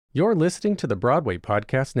You're listening to the Broadway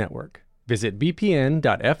Podcast Network. Visit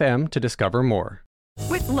bpn.fm to discover more.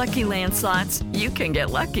 With Lucky Land Slots, you can get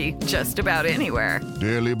lucky just about anywhere.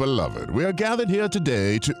 Dearly beloved, we are gathered here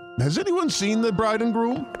today to... Has anyone seen the bride and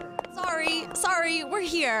groom? Sorry, we're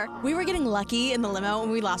here. We were getting lucky in the limo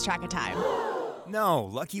and we lost track of time. No,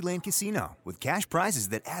 Lucky Land Casino, with cash prizes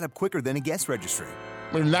that add up quicker than a guest registry.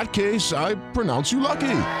 In that case, I pronounce you lucky.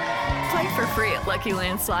 Play for free at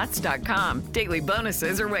LuckyLandSlots.com. Daily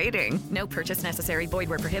bonuses are waiting. No purchase necessary. Void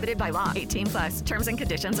where prohibited by law. 18+. Terms and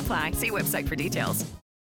conditions apply. See website for details.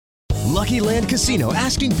 Lucky Land Casino,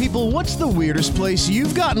 asking people, what's the weirdest place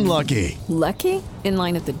you've gotten lucky? Lucky? In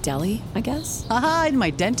line at the deli, I guess? Aha, in my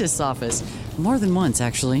dentist's office. More than once,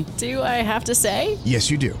 actually. Do I have to say?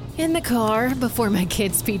 Yes, you do. In the car before my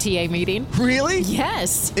kids' PTA meeting. Really?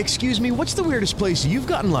 Yes. Excuse me, what's the weirdest place you've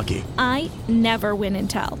gotten lucky? I never win and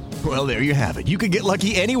tell. Well, there you have it. You can get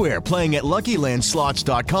lucky anywhere, playing at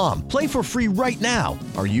LuckyLandSlots.com. Play for free right now.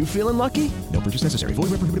 Are you feeling lucky? No purchase necessary.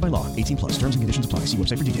 Void where prohibited by law. 18+. Terms and conditions apply. See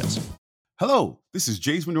website for details. Hello, this is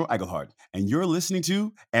James Monroe Eichelhart, and you're listening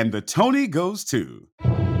to And the Tony Goes To.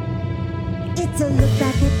 It's a look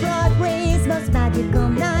back at Broadway's most magical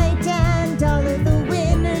night, and all of the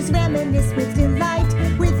winners reminisce with delight.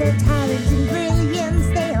 With their talent and brilliance,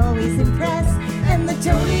 they always impress, and the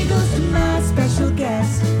Tony goes to my special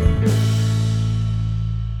guest.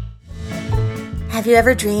 Have you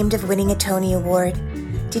ever dreamed of winning a Tony Award?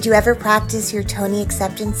 Did you ever practice your Tony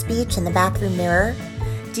acceptance speech in the bathroom mirror?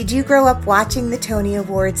 Did you grow up watching the Tony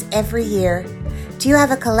Awards every year? Do you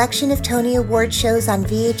have a collection of Tony Award shows on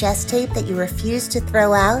VHS tape that you refuse to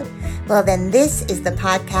throw out? Well, then this is the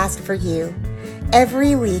podcast for you.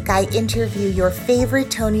 Every week, I interview your favorite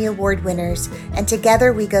Tony Award winners, and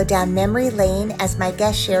together we go down memory lane as my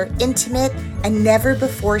guests share intimate and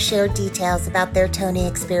never-before-shared details about their Tony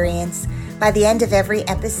experience. By the end of every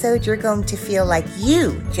episode, you're going to feel like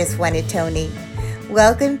you just won a Tony.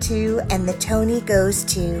 Welcome to And the Tony Goes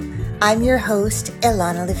To. I'm your host,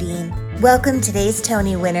 Ilana Levine. Welcome today's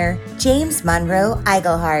Tony winner, James Monroe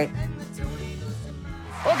Eichelhart.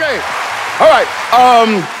 Okay, all right.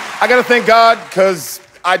 I got to thank God because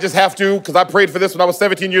I just have to, because I prayed for this when I was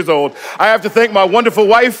 17 years old. I have to thank my wonderful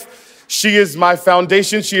wife. She is my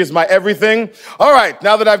foundation. She is my everything. All right,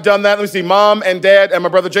 now that I've done that, let me see. Mom and Dad and my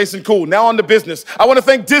brother Jason, cool. Now on to business. I want to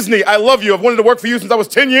thank Disney. I love you. I've wanted to work for you since I was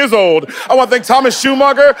 10 years old. I want to thank Thomas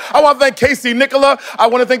Schumacher. I want to thank Casey Nicola. I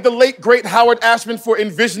want to thank the late, great Howard Ashman for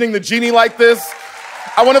envisioning the genie like this.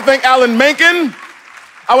 I want to thank Alan Menken.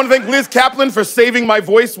 I want to thank Liz Kaplan for saving my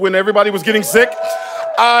voice when everybody was getting sick.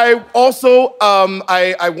 I also,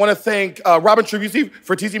 I want to thank Robin Tribuzzi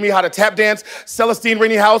for teaching me how to tap dance, Celestine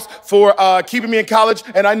Rainey House for keeping me in college,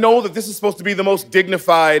 and I know that this is supposed to be the most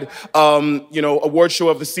dignified, award show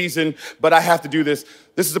of the season, but I have to do this.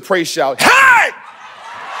 This is a praise shout. Hey!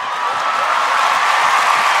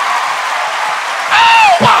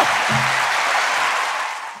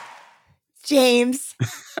 James,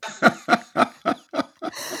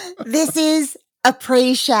 this is a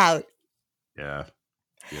praise shout. Yeah.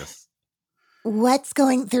 Yes. What's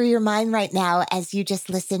going through your mind right now as you just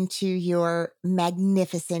listen to your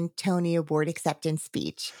magnificent Tony Award acceptance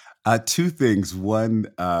speech? Two things. One,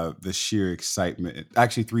 the sheer excitement.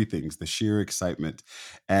 Actually, three things. The sheer excitement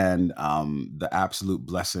and the absolute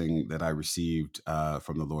blessing that I received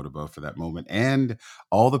from the Lord above for that moment, and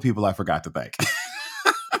all the people I forgot to thank.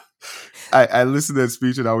 I listen to that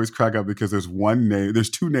speech and I always crack up because there's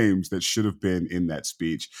two names that should have been in that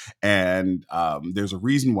speech. And there's a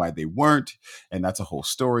reason why they weren't. And that's a whole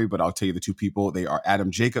story, but I'll tell you the two people. They are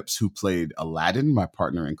Adam Jacobs, who played Aladdin, my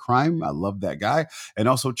partner in crime. I love that guy. And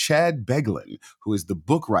also Chad Beglin, who is the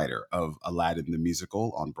book writer of Aladdin, the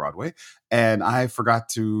musical on Broadway. And I forgot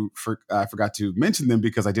to mention them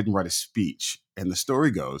because I didn't write a speech. And the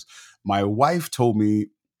story goes, my wife told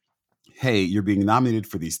me, hey, you're being nominated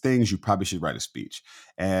for these things. You probably should write a speech.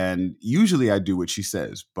 And usually I do what she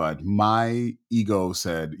says, but my ego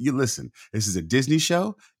said, you listen, this is a Disney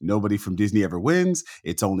show. Nobody from Disney ever wins.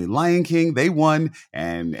 It's only Lion King. They won.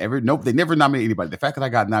 And they never nominate anybody. The fact that I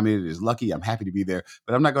got nominated is lucky. I'm happy to be there,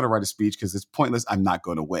 but I'm not going to write a speech because it's pointless. I'm not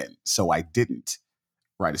going to win. So I didn't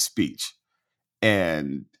write a speech.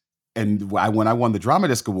 And when I won the Drama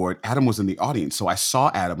Desk Award, Adam was in the audience. So I saw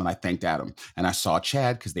Adam and I thanked Adam. And I saw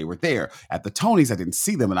Chad because they were there. At the Tonys, I didn't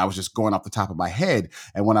see them. And I was just going off the top of my head.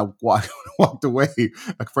 And when I walked away,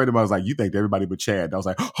 a friend of mine was like, you thanked everybody but Chad. And I was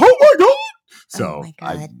like, oh my God. So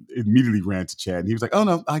I immediately ran to Chad and he was like, oh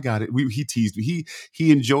no, I got it. He teased me.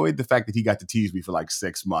 He enjoyed the fact that he got to tease me for like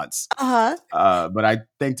 6 months. But I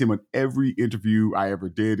thanked him on every interview I ever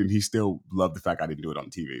did. And he still loved the fact I didn't do it on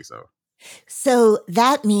TV. So So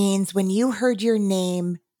that means when you heard your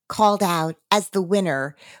name called out as the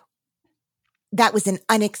winner, that was an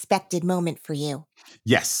unexpected moment for you.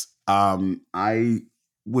 Yes.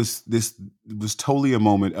 This was totally a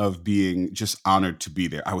moment of being just honored to be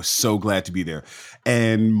there. I was so glad to be there.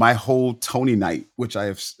 And my whole Tony night, which I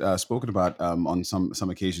have spoken about on some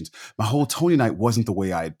occasions, my whole Tony night wasn't the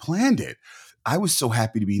way I had planned it. I was so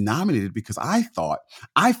happy to be nominated because I thought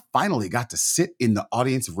I finally got to sit in the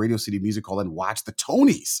audience of Radio City Music Hall and watch the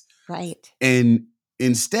Tonys. Right. And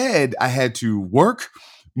instead, I had to work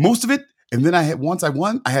most of it. And then once I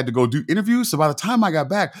won, I had to go do interviews. So by the time I got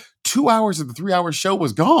back, 2 hours of the 3-hour show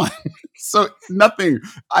was gone. So nothing.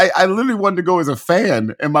 I literally wanted to go as a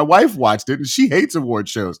fan, and my wife watched it, and she hates award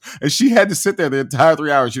shows. And she had to sit there the entire 3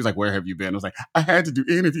 hours. She was like, "Where have you been?" I was like, "I had to do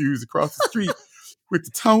interviews across the street with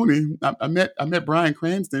the Tony. I met Bryan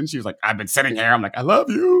Cranston." She was like, "I've been sitting here." I'm like, "I love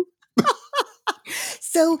you."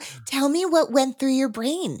 So tell me what went through your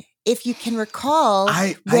brain, if you can recall,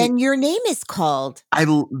 when your name is called.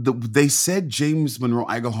 They said James Monroe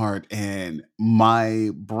Iglehart, and my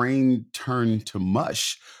brain turned to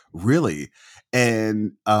mush, really.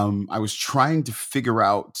 And I was trying to figure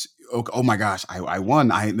out, oh my gosh, I won.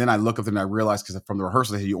 Then I look up and I realized, because from the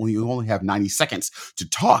rehearsal, you only have 90 seconds to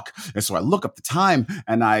talk. And so I look up the time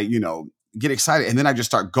and I, get excited. And then I just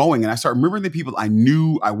start going and I start remembering the people I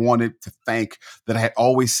knew I wanted to thank, that I had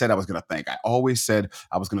always said I was going to thank. I always said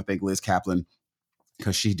I was going to thank Liz Kaplan,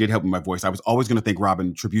 because she did help with my voice. I was always going to thank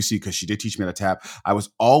Robin Tribussi, because she did teach me how to tap. I was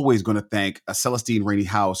always going to thank Celestine Rainey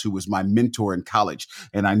House, who was my mentor in college.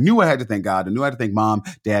 And I knew I had to thank God. I knew I had to thank Mom,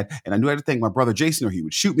 Dad, and I knew I had to thank my brother Jason, or he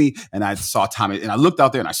would shoot me. And I saw Thomas, and I looked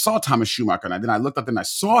out there and I saw Thomas Schumacher. And then I looked up and I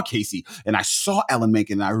saw Casey, and I saw Alan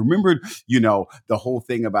Menken. And I remembered, the whole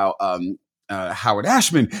thing about Howard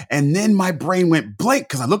Ashman. And then my brain went blank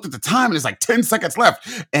because I looked at the time and it's like 10 seconds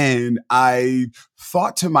left. And I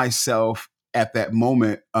thought to myself at that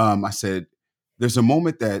moment, I said, there's a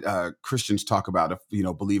moment that Christians talk about,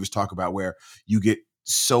 believers talk about, where you get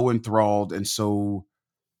so enthralled and so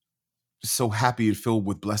happy and filled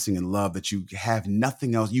with blessing and love that you have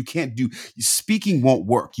nothing else. You can't do, speaking won't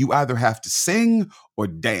work. You either have to sing or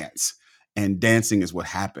dance. And dancing is what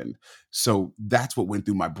happened. So that's what went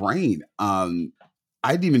through my brain.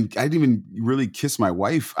 I didn't even really kiss my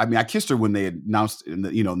wife. I mean, I kissed her when they announced,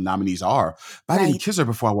 nominees are, but I didn't kiss her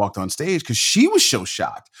before I walked on stage because she was so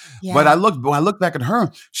shocked. Yeah. But when I looked back at her,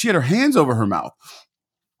 she had her hands over her mouth.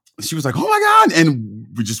 She was like, "Oh my God." And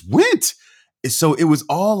we just went. So it was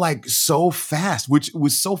all like so fast, which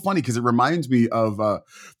was so funny because it reminds me of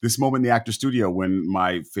this moment in the Actors Studio when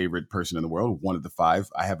my favorite person in the world, one of the 5,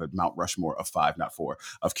 I have a Mount Rushmore of 5, not 4,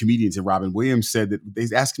 of comedians, and Robin Williams said that they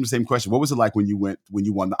asked him the same question: what was it like when you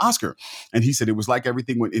won the Oscar? And he said it was like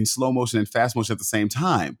everything went in slow motion and fast motion at the same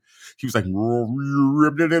time. He was like, and all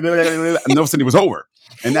of a sudden it was over.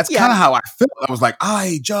 And that's kind of how I felt. I was like,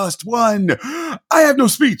 I just won. I have no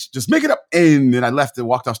speech. Just make it up. And then I left and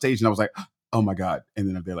walked off stage and I was like, oh my God. And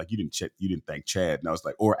then they're like, you didn't thank Chad. And I was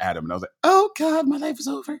like, or Adam. And I was like, oh God, my life is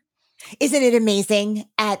over. Isn't it amazing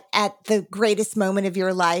at the greatest moment of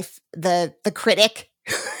your life, the critic?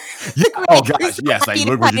 Yeah. Oh gosh. Yes. Like,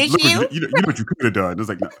 look what you could have done. It was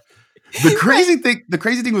like, no. The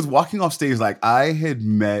crazy thing was walking off stage. Like, I had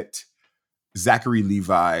met Zachary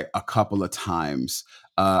Levi a couple of times.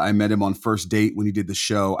 I met him on First Date when he did the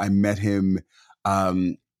show. I met him,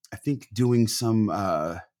 I think doing some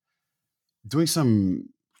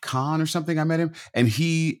con or something. I met him, and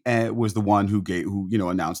he was the one who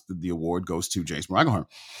announced that the award goes to James Monroe Iglehart.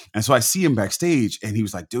 And so I see him backstage, and he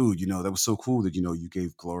was like, "Dude, that was so cool that you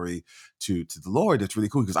gave glory to the Lord. That's really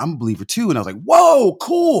cool because I'm a believer too." And I was like, "Whoa,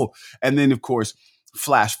 cool!" And then of course,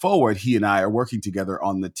 flash forward, he and I are working together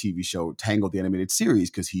on the TV show Tangled, the animated series,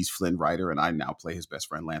 because he's Flynn Rider and I now play his best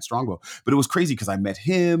friend, Lance Strongbow. But it was crazy because I met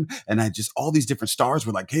him and I just, all these different stars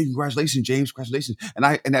were like, "Hey, congratulations, James, congratulations." And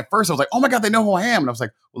at first I was like, "Oh my God, they know who I am." And I was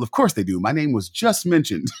like, well, of course they do. My name was just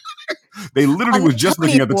mentioned. They literally was just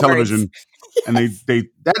looking at the television. Yes. And they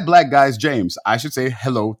that black guy's James. I should say,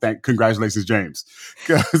 hello, congratulations, James.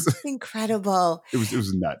 Incredible. It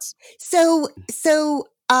was nuts. So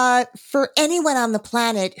for anyone on the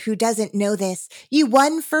planet who doesn't know this, you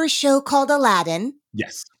won for a show called Aladdin.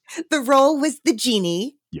 Yes. The role was the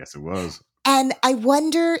genie. Yes, it was. And I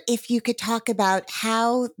wonder if you could talk about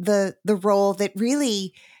how the role that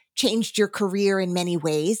really changed your career in many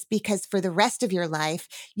ways, because for the rest of your life,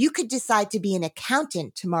 you could decide to be an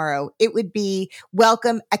accountant tomorrow. It would be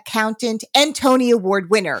welcome accountant and Tony Award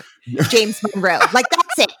winner, James Monroe. Like,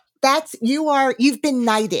 that's it. You've been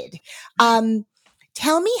knighted.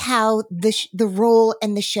 Tell me how the role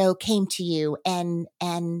and the show came to you and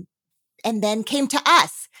and then came to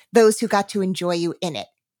us, those who got to enjoy you in it?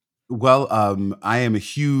 Well, I am a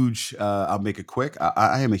huge, I'll make it quick.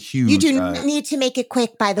 I am a huge. You do not need to make it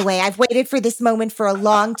quick, by the way. I've waited for this moment for a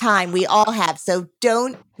long time. We all have, so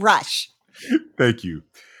don't rush. Thank you.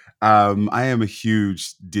 I am a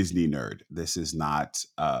huge Disney nerd. This is not,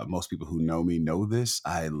 most people who know me know this.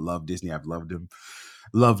 I love Disney. I've loved them.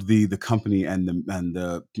 Loved the company and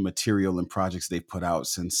the material and projects they put out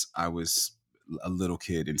since I was a little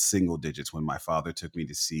kid in single digits when my father took me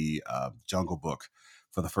to see Jungle Book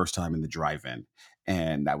for the first time in the drive-in.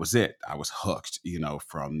 And that was it. I was hooked,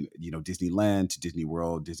 from, Disneyland to Disney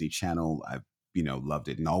World, Disney Channel. I, loved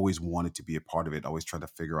it and always wanted to be a part of it. Always tried to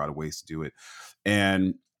figure out ways to do it.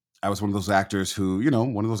 And I was one of those actors who,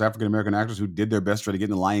 one of those African-American actors who did their best to try to get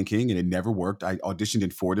in The Lion King, and it never worked. I auditioned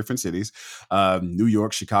in 4 different cities, New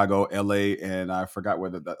York, Chicago, LA, and I forgot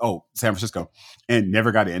San Francisco, and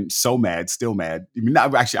never got in. So mad, still mad. I mean,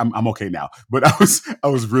 I'm okay now, but I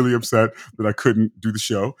was really upset that I couldn't do the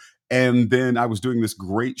show. And then I was doing this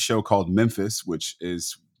great show called Memphis, which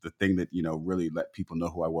is the thing that, really let people know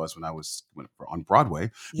who I was when on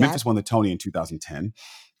Broadway. Yeah. Memphis won the Tony in 2010.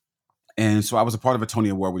 And so I was a part of a Tony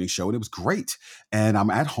Award-winning show, and it was great. And I'm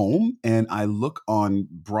at home, and I look on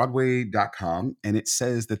Broadway.com, and it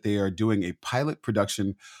says that they are doing a pilot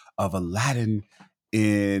production of Aladdin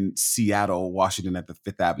in Seattle, Washington, at the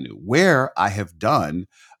Fifth Avenue, where I have done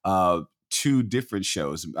 2 different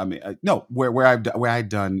shows. I mean, where I'd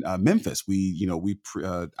done Memphis. We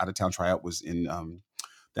out of town tryout was in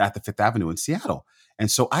at the Fifth Avenue in Seattle. And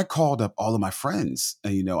so I called up all of my friends.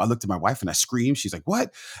 And, I looked at my wife and I screamed. She's like, "What?"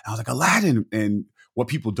 And I was like, "Aladdin." And what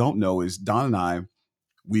people don't know is Don and I,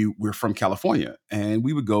 we're from California, and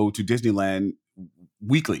we would go to Disneyland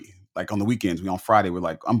weekly. Like on the weekends, on Friday, we're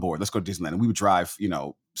like, "I'm bored. Let's go to Disneyland." And we would drive,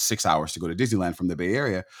 6 hours to go to Disneyland from the Bay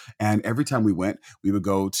Area. And every time we went, we would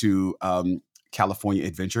go to California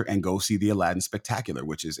Adventure and go see the Aladdin Spectacular,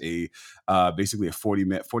 which is basically a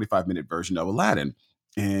 45-minute version of Aladdin.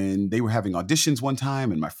 And they were having auditions one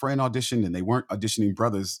time, and my friend auditioned, and they weren't auditioning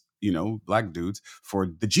brothers, black dudes for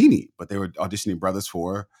the genie, but they were auditioning brothers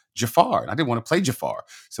for Jafar. And I didn't want to play Jafar.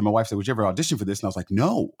 So my wife said, "Would you ever audition for this?" And I was like,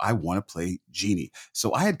 "No, I want to play Genie."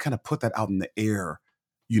 So I had kind of put that out in the air,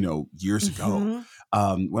 years ago.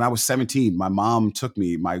 When I was 17, my mom took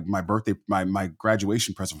me, my birthday, my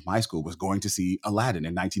graduation present from high school was going to see Aladdin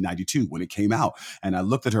in 1992 when it came out. And I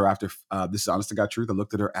looked at her after, this is honest to God truth, I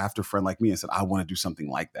looked at her after Friend Like Me and said, "I want to do something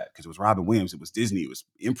like that." Because it was Robin Williams, it was Disney, it was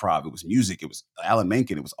improv, it was music, it was Alan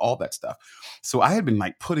Menken, it was all that stuff. So I had been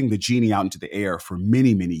putting the Genie out into the air for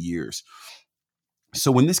many, many years. So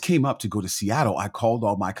when this came up to go to Seattle, I called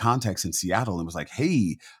all my contacts in Seattle and was like,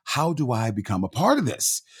 "Hey, how do I become a part of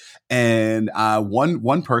this?" And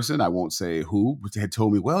one person, I won't say who, had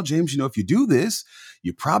told me, "Well, James, if you do this,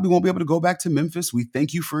 you probably won't be able to go back to Memphis. We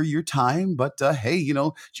thank you for your time, but hey,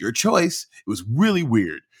 it's your choice." It was really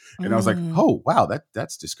weird. And I was like, "Oh, wow,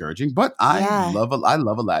 that's discouraging." But I love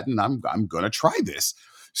Aladdin. And I'm gonna try this.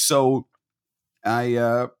 So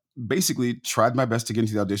I basically tried my best to get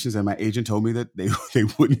into the auditions, and my agent told me that they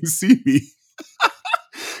wouldn't see me.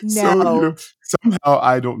 No. So, somehow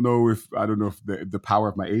I don't know if the power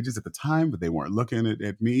of my agents at the time, but they weren't looking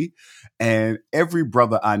at me. And every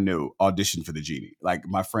brother I knew auditioned for the Genie. Like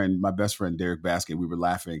my best friend Derek Baskin, we were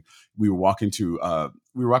laughing. We were walking to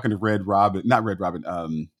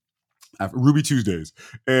Ruby Tuesdays,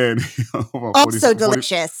 and also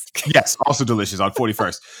delicious. Yes, also delicious on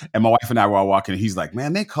 41st. And my wife and I were all walking, and he's like,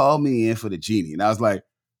 "Man, they called me in for the Genie," and I was like,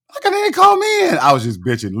 "How come they didn't call me in?" I was just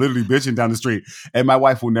literally bitching down the street. And my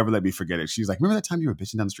wife will never let me forget it. She's like, "Remember that time you were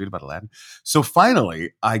bitching down the street about Aladdin?" So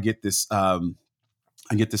finally, I get this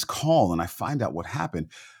call, and I find out what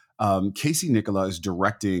happened. Casey Nicola is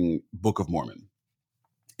directing Book of Mormon,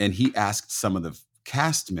 and he asked some of the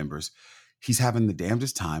cast members. He's having the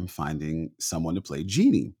damnedest time finding someone to play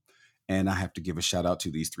Genie. And I have to give a shout out to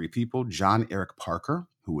these 3 people: John Eric Parker,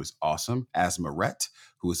 who is awesome, Asmaret,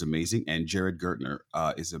 who is amazing, and Jared Gertner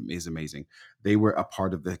is amazing. They were a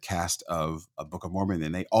part of the cast of Book of Mormon,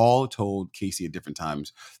 and they all told Casey at different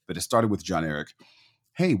times, but it started with John Eric.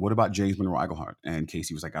 "Hey, what about James Monroe Iglehart?" And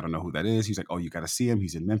Casey was like, "I don't know who that is." He's like, "Oh, you got to see him.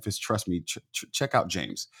 He's in Memphis. Trust me, check out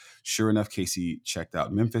James." Sure enough, Casey checked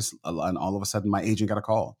out Memphis, and all of a sudden my agent got a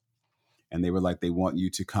call. And they were like, "They want you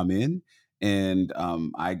to come in." And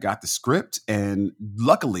I got the script. And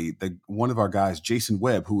luckily, one of our guys, Jason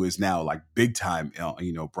Webb, who is now big time,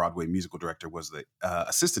 Broadway musical director, was the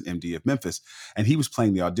assistant MD of Memphis. And he was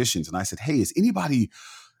playing the auditions. And I said, "Hey, is anybody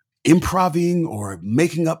improving or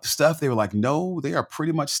making up stuff?" They were like, "No, they are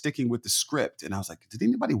pretty much sticking with the script." And I was like, "Did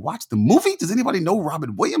anybody watch the movie? Does anybody know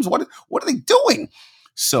Robin Williams? What are they doing?"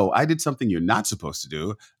 So I did something you're not supposed to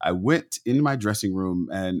do. I went in my dressing room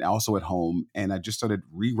and also at home, and I just started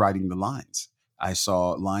rewriting the lines. I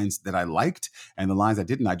saw lines that I liked and the lines I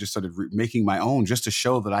didn't. I just started making my own just to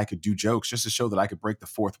show that I could do jokes, just to show that I could break the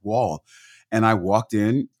fourth wall. And I walked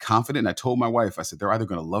in confident, and I told my wife, I said, they're either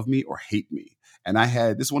going to love me or hate me. And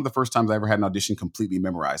this is one of the first times I ever had an audition completely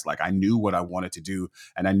memorized. Like, I knew what I wanted to do,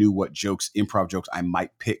 and I knew what improv jokes I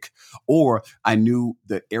might pick, or I knew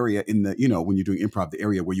the area in the, when you're doing improv, the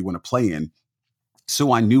area where you want to play in.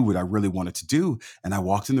 So I knew what I really wanted to do. And I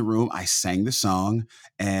walked in the room, I sang the song,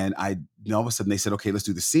 and all of a sudden they said, okay, let's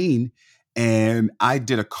do the scene. And I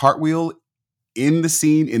did a cartwheel in the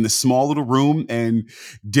scene in the small little room and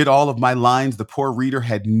did all of my lines. The poor reader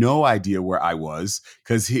had no idea where I was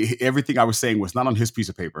because everything I was saying was not on his piece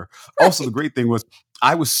of paper. Right. Also, the great thing was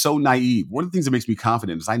I was so naive. One of the things that makes me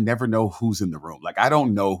confident is I never know who's in the room. Like, I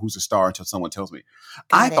don't know who's a star until someone tells me.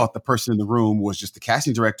 I thought the person in the room was just the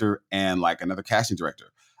casting director and like another casting director.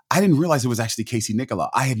 I didn't realize it was actually Casey Nicholaw.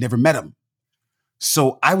 I had never met him.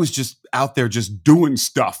 So I was just out there just doing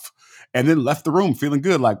stuff. And then left the room feeling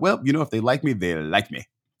good. Like, well, if they like me, they like me.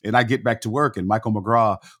 And I get back to work, and Michael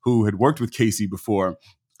McGraw, who had worked with Casey before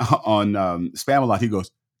on Spamalot, he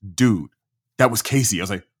goes, dude, that was Casey. I was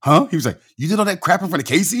like, huh? He was like, you did all that crap in front of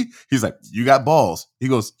Casey? He's like, you got balls. He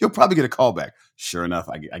goes, you'll probably get a call back. Sure enough,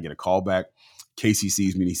 I get a call back. Casey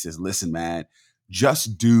sees me and he says, listen, man,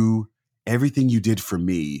 just do everything you did for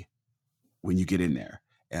me when you get in there.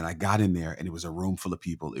 And I got in there, and it was a room full of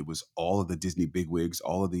people. It was all of the Disney bigwigs,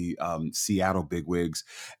 all of the Seattle bigwigs,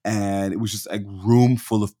 and it was just a room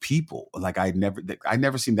full of people. Like I'd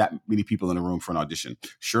never seen that many people in a room for an audition.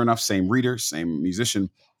 Sure enough, same reader, same musician,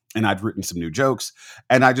 and I'd written some new jokes,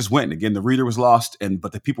 and I just went. And again, the reader was lost,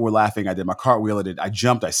 but the people were laughing. I did my cartwheel. I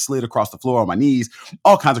jumped. I slid across the floor on my knees,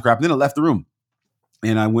 all kinds of crap. And then I left the room,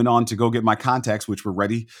 and I went on to go get my contacts, which were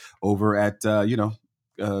ready over at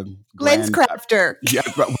LensCrafter. Yeah,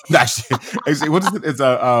 actually, what is it?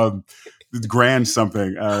 It's Grand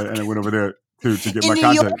something, and I went over there to get my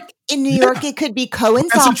contact. In New York, it could be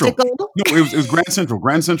Cohen's Optical. No, it was Grand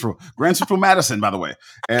Central Madison, by the way.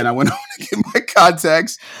 And I went over to get my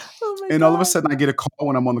contacts, and all of a sudden, I get a call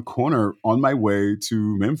when I'm on the corner on my way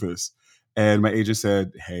to Memphis, and my agent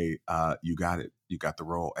said, "Hey, you got it. You got the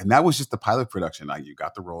role." And that was just the pilot production. You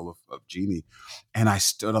got the role of Genie. And I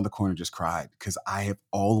stood on the corner and just cried because I have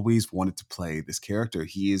always wanted to play this character.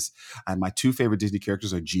 And my two favorite Disney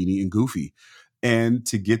characters are Genie and Goofy. And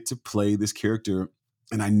to get to play this character,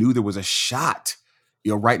 and I knew there was a shot.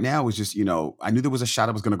 Right now was just, I knew there was a shot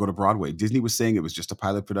I was going to go to Broadway. Disney was saying it was just a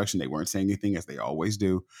pilot production. They weren't saying anything, as they always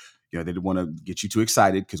do. They didn't want to get you too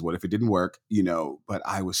excited because what if it didn't work? But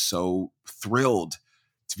I was so thrilled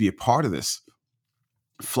to be a part of this.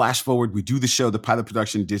 Flash forward, we do the show, the pilot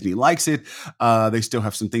production. Disney likes it. They still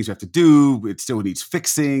have some things we have to do. It still needs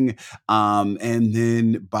fixing. And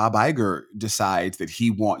then Bob Iger decides that he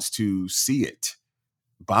wants to see it.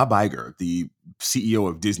 Bob Iger, the CEO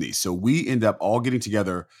of Disney. So we end up all getting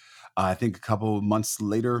together, I think a couple of months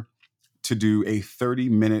later, to do a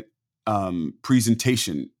 30-minute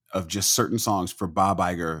presentation of just certain songs for Bob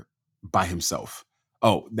Iger by himself.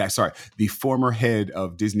 The former head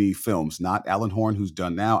of Disney Films, not Alan Horn, who's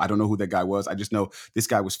done now. I don't know who that guy was. I just know this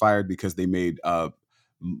guy was fired because they made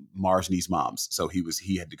Mars Needs Moms. So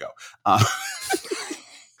he had to go.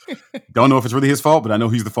 Don't know if it's really his fault, but I know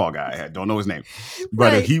he's the fall guy. I don't know his name.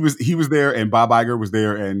 But right. He was there, and Bob Iger was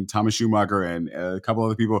there, and Thomas Schumacher, and a couple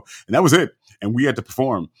other people. And that was it. And we had to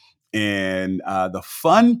perform. And the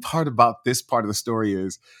fun part about this part of the story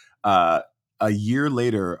is a year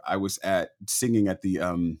later, I was singing at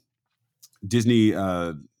the Disney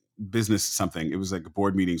business something. It was like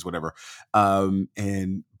board meetings, whatever.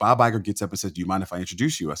 And Bob Iger gets up and says, "Do you mind if I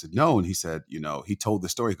introduce you?" I said, "No." And he said, he told the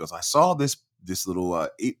story. He goes, "I saw this little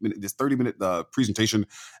 30-minute presentation,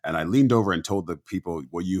 and I leaned over and told the people,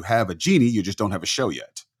 well, you have a genie, you just don't have a show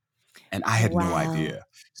yet." And I had no idea.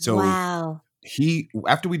 So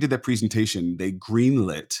after we did that presentation, they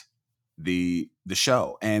greenlit the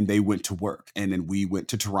show, and they went to work, and then we went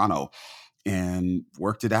to Toronto and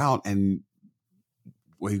worked it out, and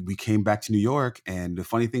we came back to New York. And the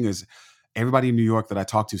funny thing is, everybody in New York that I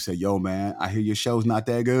talked to said, "Yo, man, I hear your show's not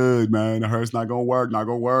that good, man. I heard it's not gonna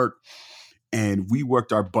work." And we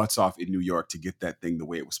worked our butts off in New York to get that thing the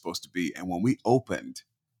way it was supposed to be. And when we opened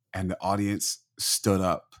and the audience stood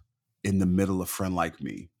up in the middle of Friend Like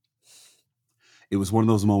Me, it was one of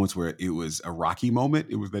those moments where it was a Rocky moment.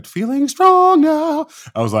 It was that feeling strong now.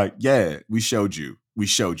 I was like, yeah, we showed you,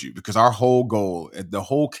 because our whole goal, the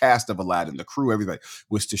whole cast of Aladdin, the crew, everything,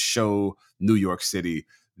 was to show New York City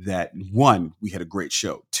that one, we had a great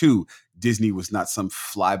show. Two, Disney was not some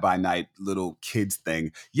fly-by-night little kids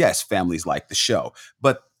thing. Yes, families like the show,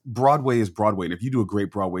 but Broadway is Broadway. And if you do a great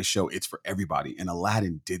Broadway show, it's for everybody. And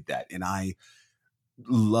Aladdin did that. And I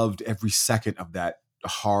loved every second of that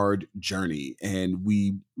hard journey. And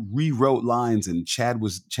we rewrote lines, and Chad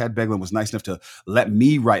Beglin was nice enough to let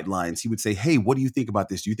me write lines. He would say, hey, what do you think about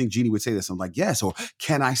this? Do you think Genie would say this? I'm like, yes. Or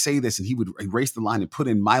can I say this? And he would erase the line and put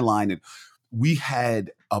in my line. And we had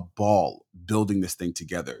a ball building this thing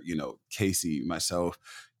together. You know, Casey, myself,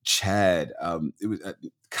 Chad, it was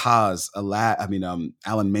Kaz,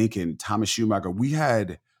 Alan Menken, Thomas Schumacher. We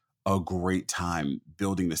had a great time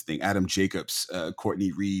building this thing. Adam Jacobs,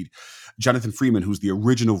 Courtney Reed, Jonathan Freeman, who's the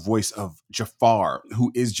original voice of Jafar,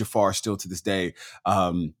 who is Jafar still to this day.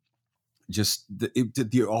 Just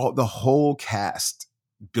the whole cast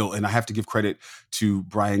built, and I have to give credit to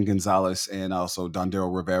Brian Gonzalez and also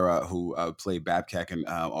Dondero Rivera, who played Babcock, and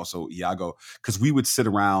also Iago, because we would sit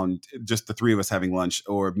around, just the three of us having lunch,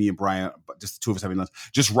 or me and Brian, just the two of us having lunch,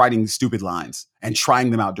 just writing stupid lines and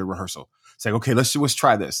trying them out during rehearsal. It's like, okay, let's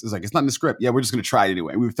try this. It's like, it's not in the script. Yeah, we're just going to try it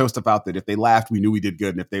anyway. We would throw stuff out that if they laughed, we knew we did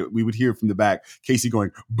good. And if we would hear from the back, Casey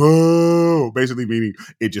going, boo, basically meaning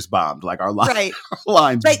it just bombed. Like our lines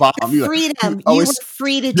bombed. Freedom. You were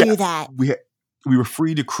free to do that. We were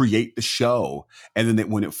free to create the show. And then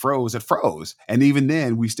when it froze, it froze. And even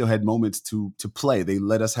then, we still had moments to play. They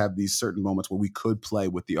let us have these certain moments where we could play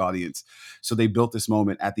with the audience. So they built this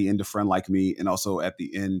moment at the end of Friend Like Me, and also at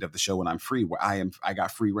the end of the show when I'm free, where I got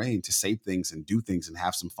free reign to say things and do things and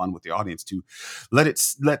have some fun with the audience, to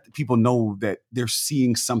let people know that they're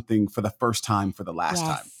seeing something for the first time for the last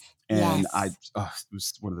time. And it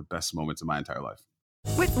was one of the best moments of my entire life.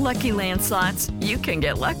 With Lucky Land Slots, you can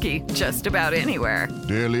get lucky just about anywhere.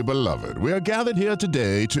 Dearly beloved, we are gathered here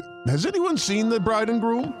today to... Has anyone seen the bride and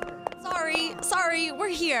groom? Sorry, we're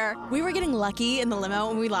here. We were getting lucky in the limo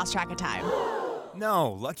and we lost track of time.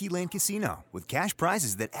 No, Lucky Land Casino, with cash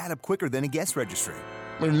prizes that add up quicker than a guest registry.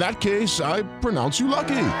 In that case, I pronounce you lucky.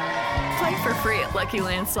 Play for free at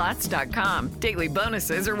LuckyLandSlots.com. Daily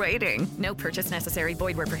bonuses are waiting. No purchase necessary.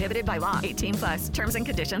 Void where prohibited by law. 18+. Terms and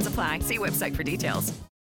conditions apply. See website for details.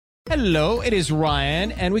 Hello, it is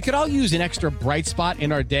Ryan, and we could all use an extra bright spot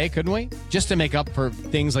in our day, couldn't we? Just to make up for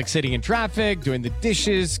things like sitting in traffic, doing the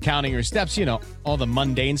dishes, counting your steps, all the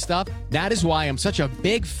mundane stuff. That is why I'm such a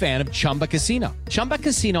big fan of Chumba Casino. Chumba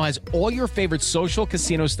Casino has all your favorite social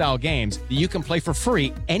casino-style games that you can play for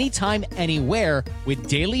free anytime, anywhere with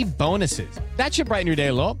daily bonuses. That should brighten your day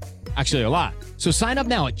a little. Actually, a lot. So sign up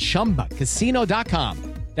now at ChumbaCasino.com.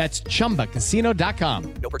 That's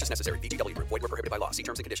ChumbaCasino.com. No purchase necessary. VGW Group. Void where prohibited by law. See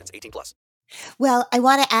terms and conditions. 18+. Well, I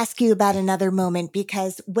want to ask you about another moment,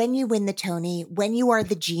 because when you win the Tony, when you are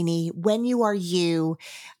the genie, when you are you,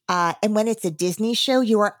 and when it's a Disney show,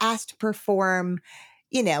 you are asked to perform,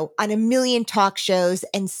 on a million talk shows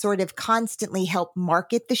and sort of constantly help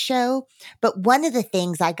market the show. But one of the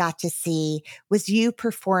things I got to see was you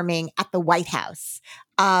performing at the White House.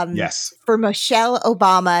 Yes. For Michelle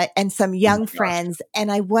Obama and some young friends.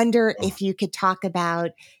 And I wonder if you could talk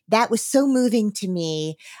about, that was so moving to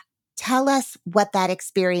me. Tell us what that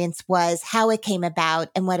experience was, how it came about,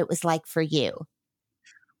 and what it was like for you.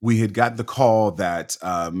 We had got the call that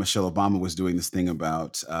Michelle Obama was doing this thing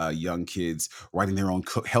about young kids writing their own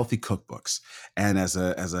healthy cookbooks, and as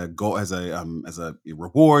a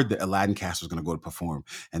reward, the Aladdin cast was going to go to perform,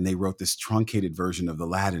 and they wrote this truncated version of the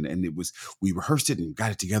Aladdin, and we rehearsed it and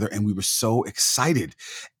got it together, and we were so excited,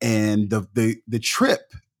 and the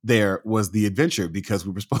trip there was the adventure, because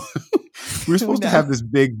we were supposed to have this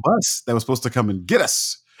big bus that was supposed to come and get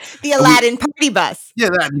us. The Aladdin party bus. Yeah,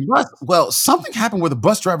 that bus. Well, something happened where the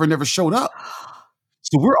bus driver never showed up.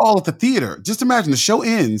 So we're all at the theater. Just imagine the show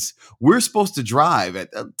ends. We're supposed to drive at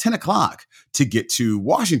 10 o'clock to get to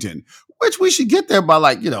Washington, which we should get there by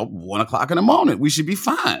 1 o'clock in the morning. We should be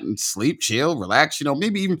fine. Sleep, chill, relax,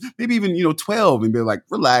 maybe even 12 and be like,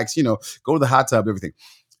 relax, go to the hot tub, everything.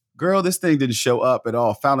 Girl, this thing didn't show up at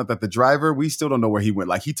all. Found out that the driver, we still don't know where he went.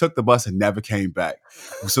 Like, he took the bus and never came back.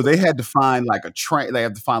 So they had to find a train. They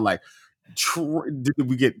have to find do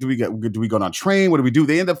we go on a train? What do we do?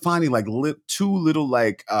 They end up finding two little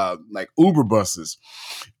Uber buses,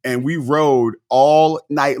 and we rode all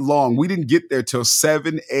night long. We didn't get there till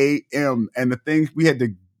 7 a.m. And the thing, we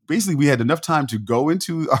had enough time to go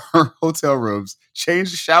into our hotel rooms,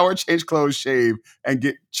 shower, change clothes, shave,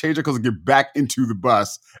 and change our clothes and get back into the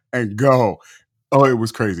bus and go. Oh, it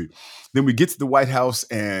was crazy. Then we get to the White House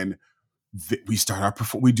and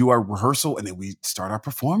we do our rehearsal, and then we start our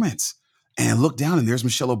performance. And look down, and there's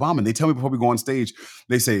Michelle Obama. And they tell me before we go on stage,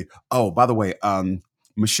 they say, "Oh, by the way,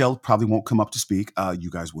 Michelle probably won't come up to speak. You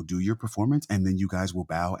guys will do your performance, and then you guys will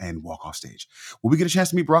bow and walk off stage. Will we get a chance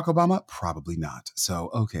to meet Barack Obama? Probably not. So,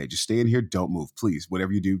 okay, just stay in here. Don't move. Please,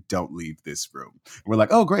 whatever you do, don't leave this room. And we're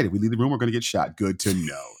like, oh, great. If we leave the room, we're going to get shot. Good to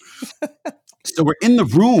know. So we're in the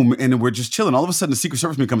room, and we're just chilling. All of a sudden, the Secret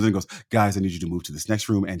Service man comes in and goes, guys, I need you to move to this next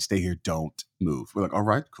room and stay here. Don't move. We're like, all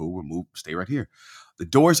right, cool. We'll move. Stay right here. The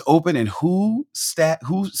doors open, and who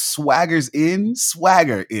swaggers in?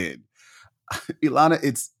 Swagger in. Ilana,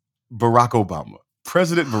 it's Barack Obama,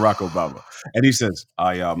 President Barack Obama. And he says,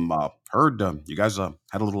 I heard you guys had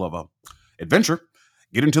a little of a adventure,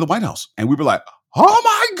 get into the White House. And we were like, oh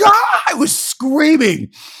my God, I was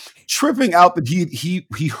screaming, tripping out that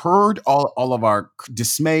he heard all of our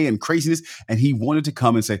dismay and craziness. And he wanted to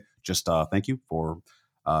come and say, just thank you for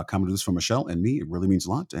coming to this for Michelle and me. It really means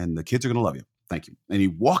a lot. And the kids are going to love you. Thank you. And he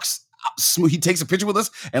walks out, he takes a picture with us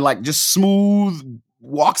and like just smooth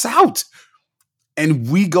walks out. And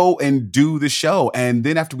we go and do the show. And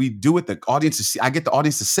then after we do it, the audience I get the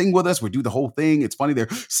audience to sing with us. We do the whole thing. It's funny. They're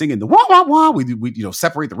singing the wah, wah, wah. We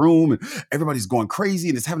separate the room and everybody's going crazy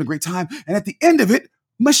and it's having a great time. And at the end of it,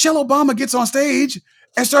 Michelle Obama gets on stage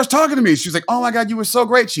and starts talking to me. She's like, oh my God, you were so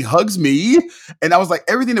great. She hugs me. And I was like,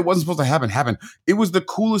 everything that wasn't supposed to happen happened. It was the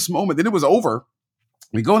coolest moment. Then it was over.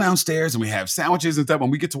 We go downstairs and we have sandwiches and stuff,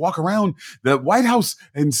 and we get to walk around the White House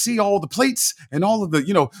and see all the plates and all of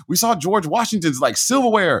the, we saw George Washington's like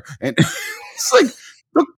silverware. And it's like,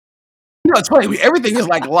 look, it's funny. Everything is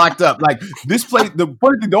like locked up. Like this place,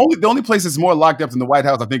 the only place that's more locked up than the White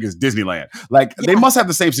House, I think, is Disneyland. Like they must have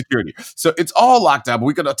the same security. So it's all locked up.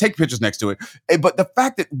 We could take pictures next to it. But the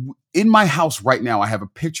fact that in my house right now, I have a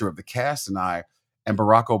picture of the cast and I and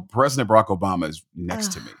President Barack Obama is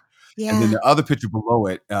next to me. Yeah. And then the other picture below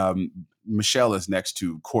it, Michelle is next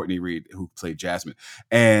to Courtney Reed, who played Jasmine.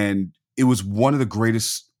 And it was one of the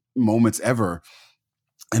greatest moments ever.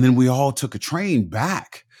 And then we all took a train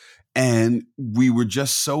back. And we were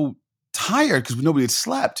just so tired because nobody had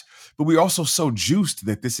slept. But we were also so juiced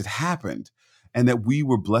that this had happened and that we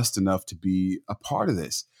were blessed enough to be a part of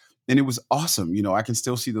this. And it was awesome. I can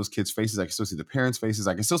still see those kids' faces. I can still see the parents' faces.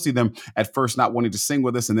 I can still see them at first not wanting to sing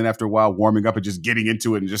with us. And then after a while, warming up and just getting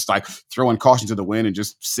into it and just like throwing caution to the wind and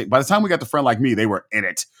just sing. By the time we got to Friend Like Me, they were in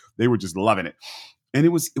it. They were just loving it. And it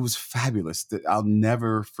was fabulous. I'll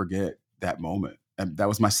never forget that moment. And that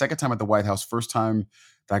was my second time at the White House. First time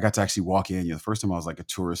that I got to actually walk in. The first time I was like a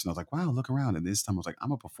tourist and I was like, wow, look around. And this time I was like,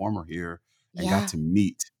 I'm a performer here and got to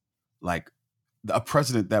meet like a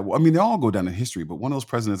president that, they all go down in history, but one of those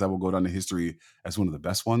presidents that will go down in history as one of the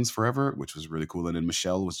best ones forever, which was really cool. And then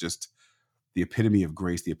Michelle was just the epitome of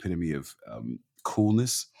grace, the epitome of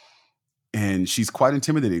coolness. And she's quite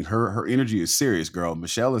intimidating. Her energy is serious, girl.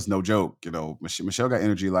 Michelle is no joke. Michelle got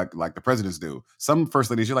energy like the presidents do. Some first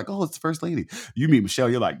ladies, you're like, oh, it's the first lady. You meet Michelle,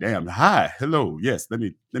 you're like, damn, hi, hello, yes. Let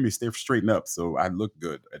me straighten up so I look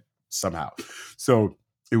good somehow. So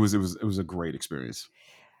it was a great experience.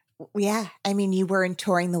 Yeah. You weren't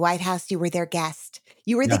touring the White House. You were their guest.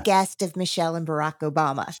 You were the guest of Michelle and Barack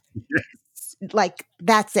Obama. Yes. Like,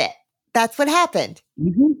 that's it. That's what happened.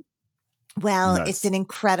 Mm-hmm. Well, It's an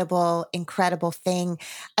incredible, incredible thing.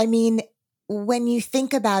 When you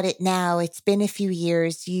think about it now, it's been a few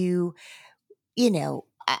years.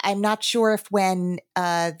 I'm not sure if when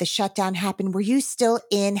the shutdown happened, were you still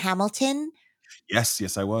in Hamilton?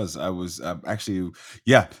 Yes, I was. I was actually,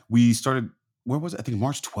 we started, where was it? I think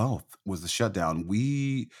March 12th was the shutdown.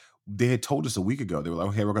 They had told us a week ago, they were like,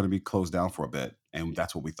 okay, we're going to be closed down for a bit. And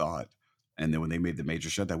that's what we thought. And then when they made the major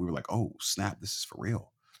shutdown, we were like, oh, snap, this is for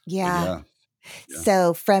real. Yeah.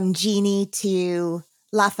 So from Jeannie to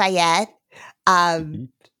Lafayette, what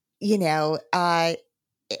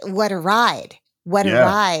a ride. What a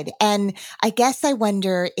ride. And I guess I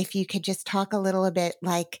wonder if you could just talk a little bit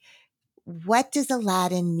like, what does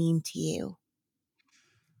Aladdin mean to you?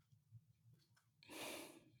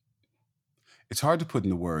 It's hard to put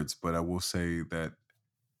into words, but I will say that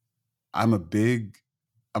I'm a big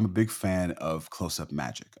fan of close-up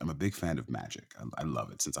magic. I'm a big fan of magic. I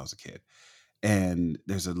love it since I was a kid. And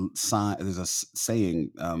there's a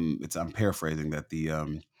saying. I'm paraphrasing that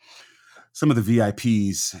some of the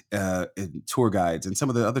VIPs and tour guides and some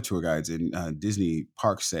of the other tour guides in Disney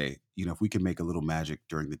parks say, if we can make a little magic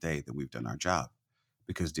during the day, then we've done our job,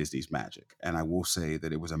 because Disney's magic. And I will say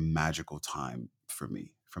that it was a magical time for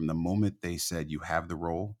me. From the moment they said you have the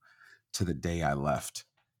role to the day I left,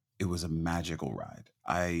 it was a magical ride.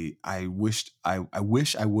 I wish I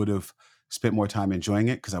would have spent more time enjoying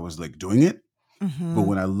it because I was like doing it. Mm-hmm. But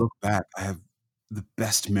when I look back, I have the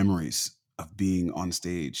best memories of being on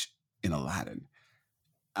stage in Aladdin.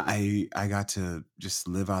 I got to just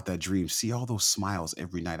live out that dream, see all those smiles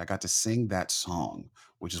every night. I got to sing that song,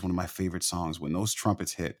 which is one of my favorite songs. When those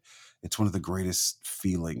trumpets hit, it's one of the greatest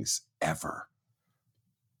feelings ever.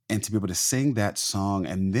 And to be able to sing that song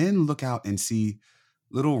and then look out and see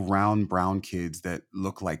little round brown kids that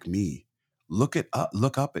look like me, look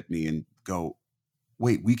up at me and go,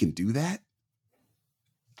 wait, we can do that?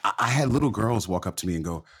 I had little girls walk up to me and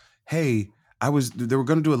go, hey, they were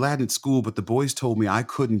going to do Aladdin at school, but the boys told me I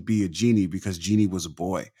couldn't be a genie because Genie was a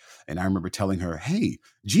boy. And I remember telling her, hey,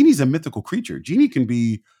 Genie's a mythical creature. Genie can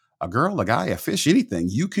be a girl, a guy, a fish, anything.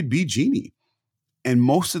 You could be Genie. And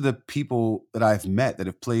most of the people that I've met that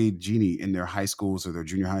have played Genie in their high schools or their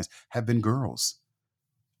junior highs have been girls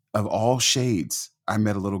of all shades. I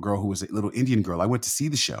met a little girl who was a little Indian girl. I went to see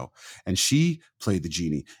the show and she played the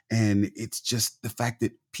Genie. And it's just the fact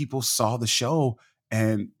that people saw the show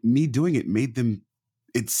and me doing it made them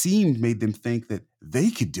think that they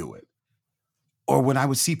could do it. Or when I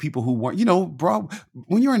would see people who weren't, bro,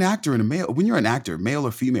 when you're an actor, male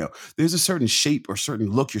or female, there's a certain shape or certain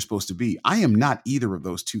look you're supposed to be. I am not either of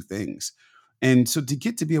those two things. And so to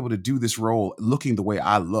get to be able to do this role looking the way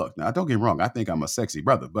I look, now don't get me wrong, I think I'm a sexy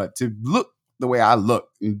brother, but to look the way I look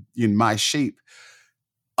in my shape,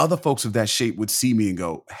 other folks of that shape would see me and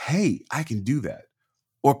go, hey, I can do that.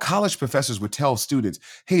 Or college professors would tell students,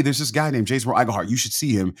 hey, there's this guy named Jason Eichelhart. You should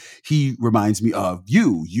see him. He reminds me of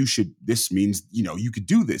you. This means, you could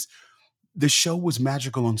do this. The show was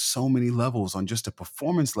magical on so many levels, on just a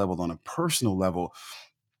performance level, on a personal level,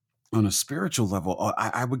 on a spiritual level.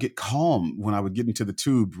 I would get calm when I would get into the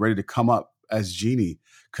tube, ready to come up as Genie,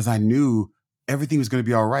 because I knew everything was going to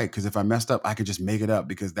be all right. Because if I messed up, I could just make it up,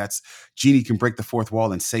 because Genie can break the fourth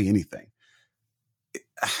wall and say anything.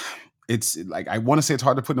 It's like, I want to say it's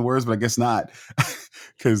hard to put into words, but I guess not,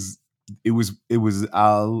 because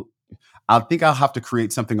I'll think I'll have to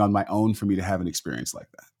create something on my own for me to have an experience like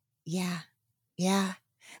that. Yeah.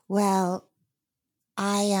 Well,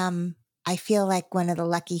 I feel like one of the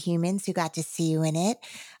lucky humans who got to see you in it.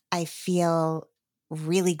 I feel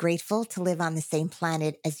really grateful to live on the same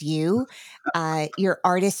planet as you. Your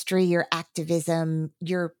artistry, your activism,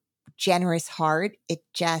 your generous heart, it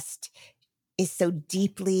just is so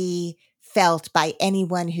deeply felt by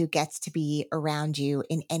anyone who gets to be around you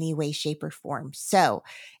in any way, shape, or form. So,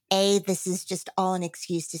 this is just all an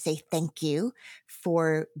excuse to say thank you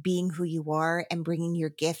for being who you are and bringing your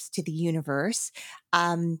gifts to the universe.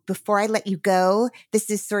 Before I let you go,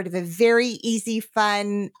 this is sort of a very easy,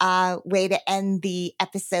 fun way to end the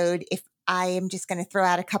episode. If I am just going to throw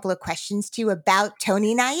out a couple of questions to you about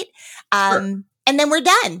Tony Night, Sure. And then we're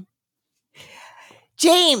done.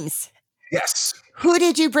 James. Yes. Who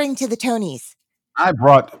did you bring to the Tonys? I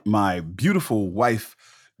brought my beautiful wife,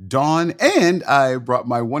 Dawn, and I brought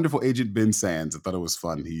my wonderful agent, Ben Sands. I thought it was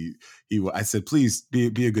fun. I said, please be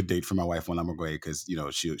a good date for my wife when I'm away, because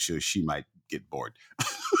she might get bored.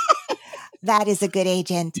 That is a good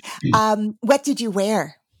agent. What did you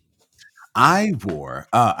wear? I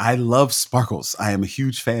love sparkles. I am a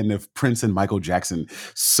huge fan of Prince and Michael Jackson.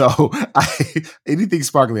 So anything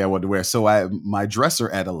sparkly I wanted to wear. So my dresser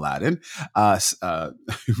at Aladdin,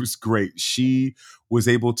 it was great. She was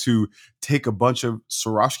able to take a bunch of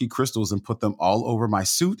Swarovski crystals and put them all over my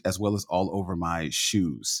suit as well as all over my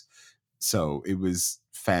shoes. So it was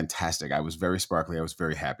fantastic. I was very sparkly. I was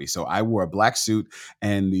very happy. So I wore a black suit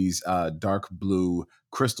and these dark blue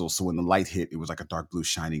crystals. So when the light hit, it was like a dark blue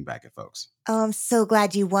shining back at folks. Oh, I'm so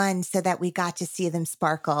glad you won so that we got to see them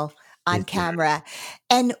sparkle on camera.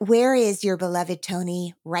 And where is your beloved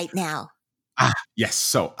Tony right now? Yes.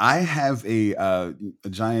 So I have a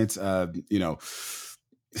giant,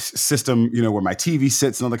 system, where my TV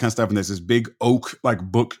sits and all that kind of stuff. And there's this big oak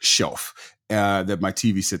bookshelf that my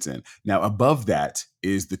TV sits in. Now, above that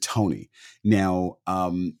is the Tony. Now,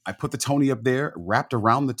 I put the Tony up there. Wrapped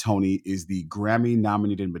around the Tony is the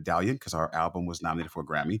Grammy-nominated medallion, because our album was nominated for a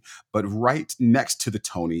Grammy. But right next to the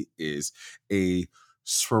Tony is a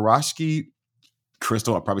Swarovski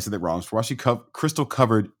crystal, I probably said that wrong, Swarovski crystal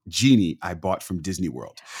covered Genie I bought from Disney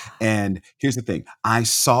World. And here's the thing. I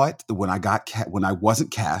saw it when I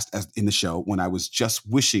wasn't cast as in the show, when I was just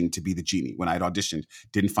wishing to be the Genie, when I had auditioned,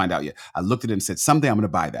 didn't find out yet. I looked at it and said, someday I'm going to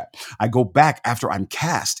buy that. I go back after I'm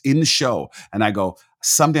cast in the show and I go,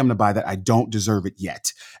 someday I'm going to buy that. I don't deserve it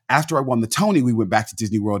yet. After I won the Tony, we went back to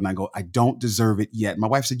Disney World and I go, I don't deserve it yet. My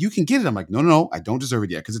wife said, you can get it. I'm like, no, I don't deserve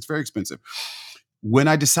it yet, because it's very expensive. When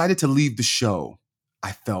I decided to leave the show,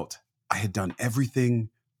 I felt I had done everything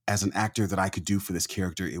as an actor that I could do for this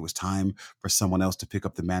character. It was time for someone else to pick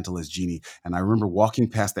up the mantle as Genie. And I remember walking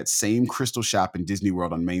past that same crystal shop in Disney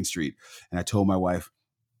World on Main Street. And I told my wife,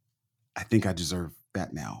 I think I deserve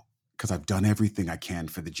that now because I've done everything I can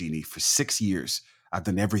for the genie for 6 years. I've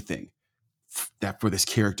done everything that for this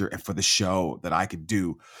character and for the show that I could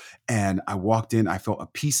do. And I walked in, I felt a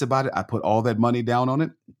peace about it. I put all that money down on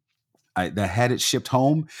it. I had it shipped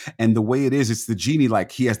home. And the way it is, it's the genie,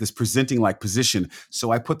 like he has this presenting like position.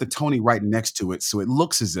 So I put the Tony right next to it. So it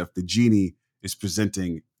looks as if the genie is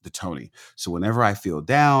presenting the Tony. So whenever I feel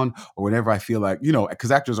down or whenever I feel like,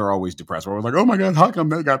 because actors are always depressed. We're like, oh my God, how come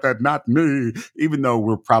they got that? Not me. Even though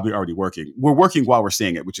we're probably already working. We're working while we're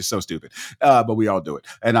saying it, which is so stupid. But we all do it.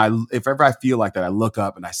 And if ever I feel like that, I look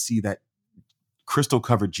up and I see that crystal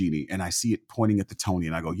covered genie and I see it pointing at the Tony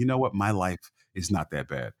and I go, you know what? My life is not that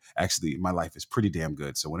bad. Actually, my life is pretty damn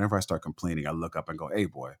good. So whenever I start complaining, I look up and go, hey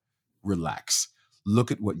boy, relax. Look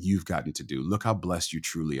at what you've gotten to do. Look how blessed you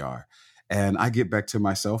truly are. And I get back to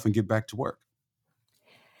myself and get back to work.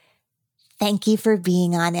 Thank you for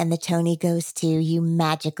being on And the Tony Goes To, you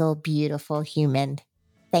magical, beautiful human.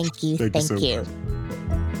 Thank you. Thank you.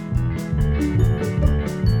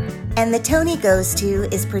 And the Tony Goes To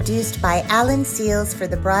is produced by Alan Seals for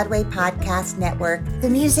the Broadway Podcast Network. The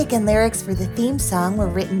music and lyrics for the theme song were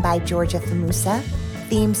written by Georgia Famusa.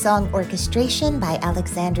 Theme song orchestration by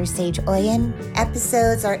Alexander Sage Oyen.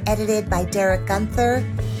 Episodes are edited by Derek Gunther.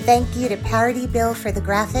 Thank you to Parody Bill for the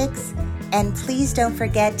graphics. And please don't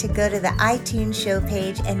forget to go to the iTunes show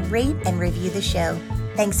page and rate and review the show.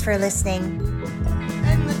 Thanks for listening.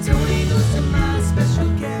 And the Tony goes to my special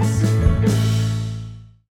guest.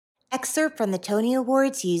 Excerpt from the Tony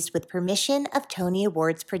Awards used with permission of Tony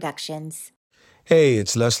Awards Productions. Hey,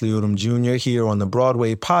 it's Leslie Odom Jr. here on the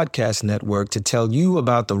Broadway Podcast Network to tell you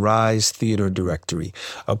about the Rise Theater Directory,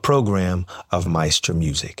 a program of Maestro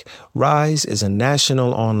Music. Rise is a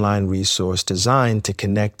national online resource designed to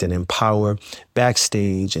connect and empower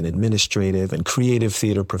backstage and administrative and creative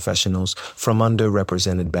theater professionals from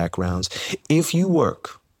underrepresented backgrounds. If you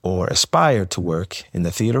work or aspire to work in the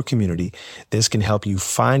theater community, this can help you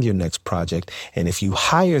find your next project. And if you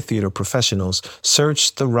hire theater professionals,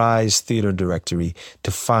 search the Rise Theater Directory to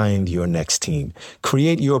find your next team.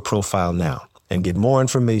 Create your profile now and get more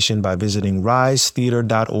information by visiting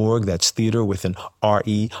risetheater.org. That's theater with an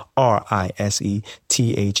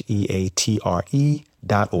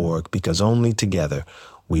RERISETHEATRE.org, because only together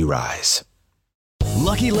we rise.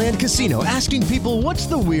 Lucky Land Casino, asking people, what's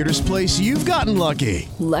the weirdest place you've gotten lucky?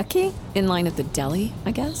 Lucky? In line at the deli,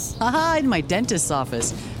 I guess? Aha, in my dentist's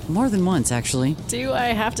office. More than once, actually. Do I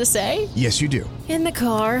have to say? Yes, you do. In the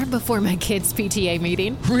car before my kids' PTA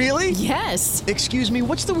meeting. Really? Yes. Excuse me,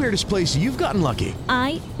 what's the weirdest place you've gotten lucky?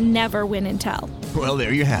 I never win and tell. Well,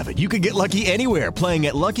 there you have it. You can get lucky anywhere, playing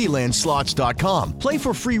at LuckyLandSlots.com. Play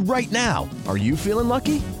for free right now. Are you feeling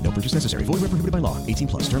lucky? No purchase necessary. Void where prohibited by law.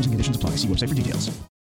 18+. Terms and conditions apply. See website for details.